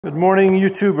Good morning,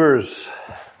 YouTubers.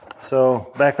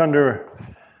 So back under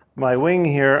my wing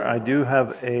here, I do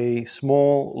have a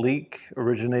small leak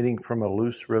originating from a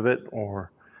loose rivet,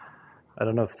 or I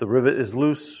don't know if the rivet is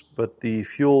loose, but the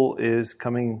fuel is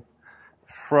coming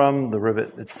from the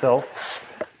rivet itself.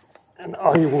 And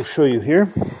I will show you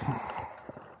here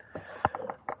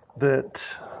that,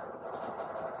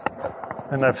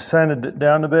 and I've sanded it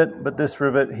down a bit, but this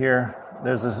rivet here,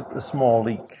 there's a small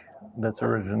leak that's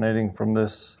originating from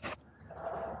this.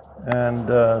 And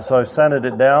so I've sanded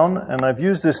it down, and I've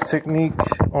used this technique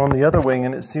on the other wing,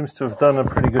 and it seems to have done a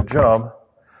pretty good job.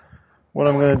 What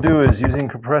I'm going to do is, using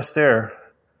compressed air,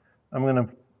 I'm going to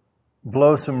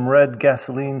blow some red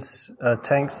gasoline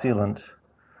tank sealant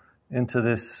into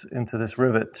this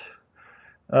rivet.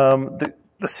 The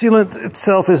sealant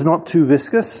itself is not too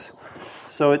viscous,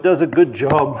 so it does a good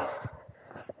job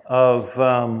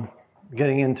of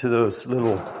getting into those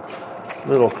little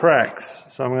cracks.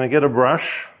 So I'm going to get a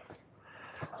brush,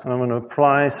 and I'm going to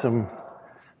apply some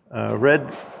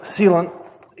red sealant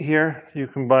here. You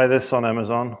can buy this on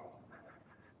Amazon.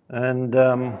 And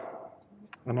I'm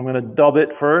going to dab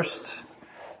it first,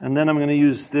 and then I'm going to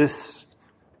use this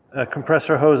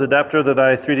compressor hose adapter that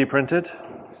I 3D printed,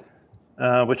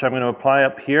 which I'm going to apply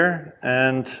up here.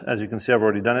 And as you can see, I've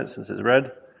already done it since it's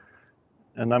red.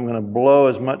 And I'm going to blow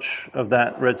as much of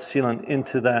that red sealant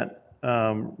into that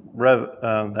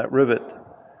rivet,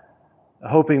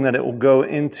 hoping that it will go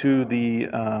into the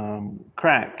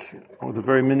crack, or the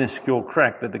very minuscule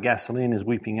crack that the gasoline is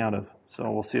weeping out of.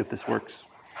 So we'll see if this works.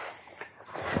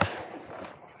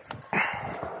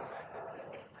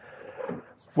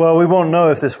 Well, we won't know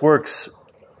if this works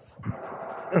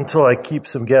until I keep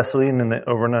some gasoline in it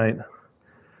overnight.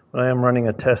 But I am running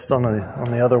a test on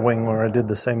the other wing where I did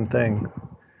the same thing.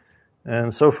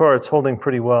 And so far it's holding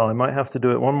pretty well. I might have to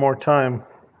do it one more time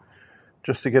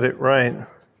just to get it right.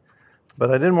 But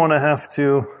I didn't want to have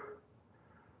to,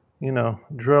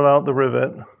 drill out the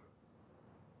rivet.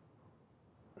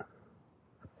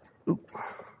 Oop.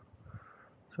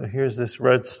 So here's this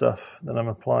red stuff that I'm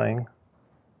applying.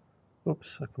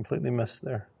 Oops, I completely missed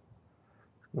there.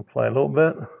 Apply a little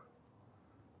bit,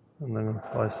 and then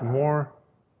apply some more.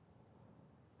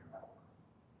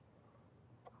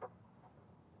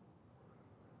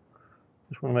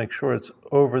 Just want to make sure it's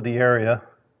over the area.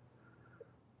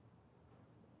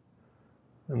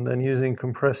 And then using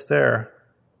compressed air,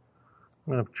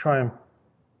 I'm going to try and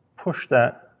push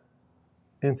that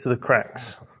into the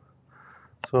cracks.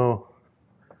 So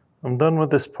I'm done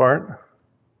with this part.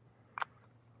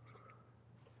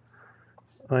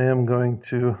 I am going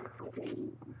to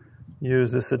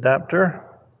use this adapter,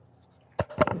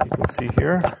 you can see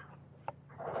here.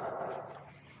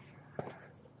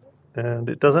 And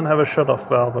it doesn't have a shutoff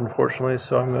valve, unfortunately,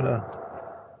 so I'm going to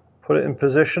put it in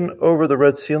position over the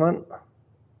red sealant.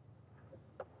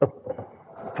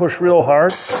 Push real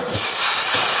hard.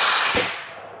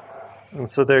 And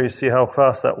so there you see how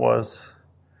fast that was.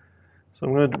 So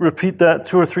I'm going to repeat that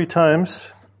 2 or 3 times.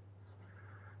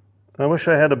 I wish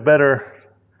I had a better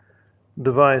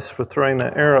device for throwing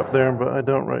that air up there, but I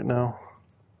don't right now.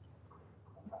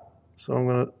 So I'm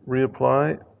going to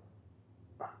reapply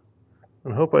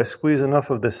and hope I squeeze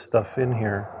enough of this stuff in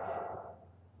here.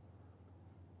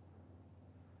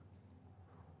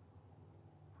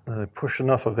 That I push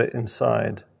enough of it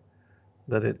inside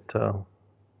that it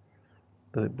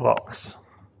blocks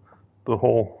the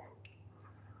hole.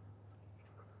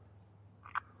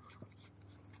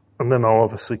 And then I'll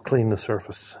obviously clean the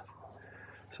surface.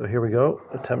 So here we go,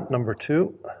 attempt number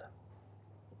 2.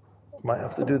 Might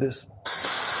have to do this.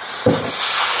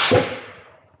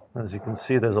 As you can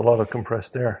see, there's a lot of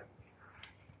compressed air.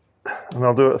 And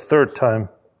I'll do it a 3rd time,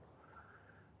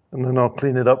 and then I'll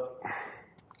clean it up.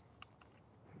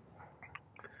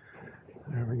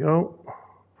 There we go.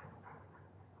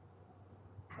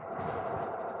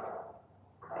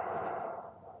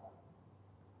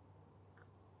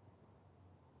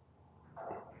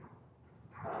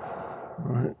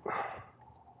 All right.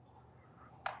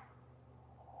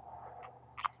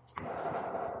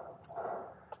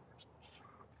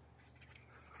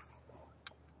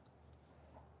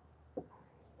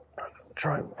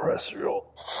 Try and press real.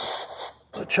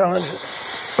 The challenge.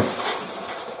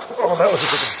 Oh, that was a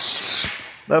good one.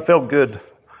 That felt good.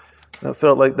 That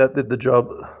felt like that did the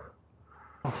job.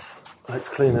 Let's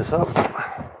clean this up.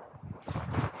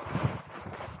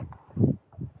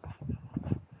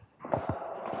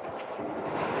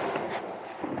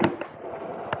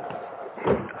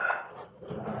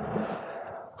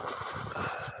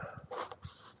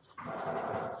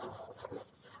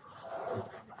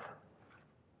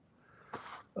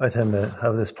 I tend to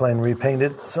have this plane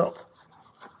repainted, so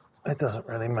it doesn't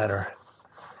really matter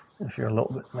if you're a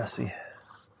little bit messy.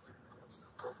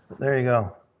 But there you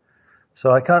go.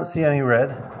 So I can't see any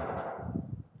red,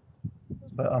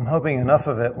 but I'm hoping enough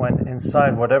of it went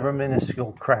inside whatever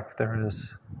minuscule crack there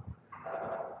is.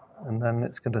 And then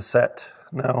it's going to set.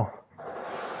 Now,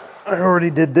 I already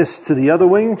did this to the other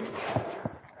wing,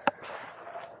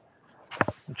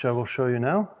 which I will show you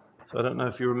now. So I don't know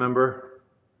if you remember,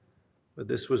 but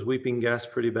this was weeping gas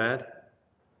pretty bad.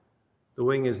 The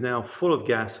wing is now full of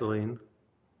gasoline.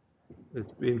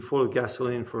 It's been full of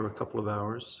gasoline for a couple of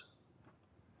hours.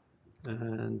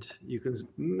 And you can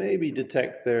maybe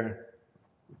detect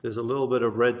there's a little bit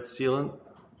of red sealant.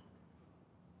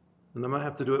 And I might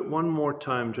have to do it one more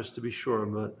time just to be sure,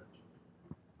 but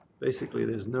basically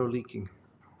there's no leaking.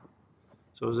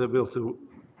 So I was able to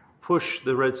push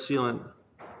the red sealant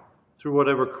through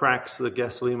whatever cracks the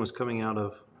gasoline was coming out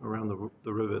of around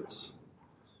the rivets.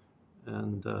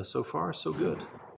 And so far, so good.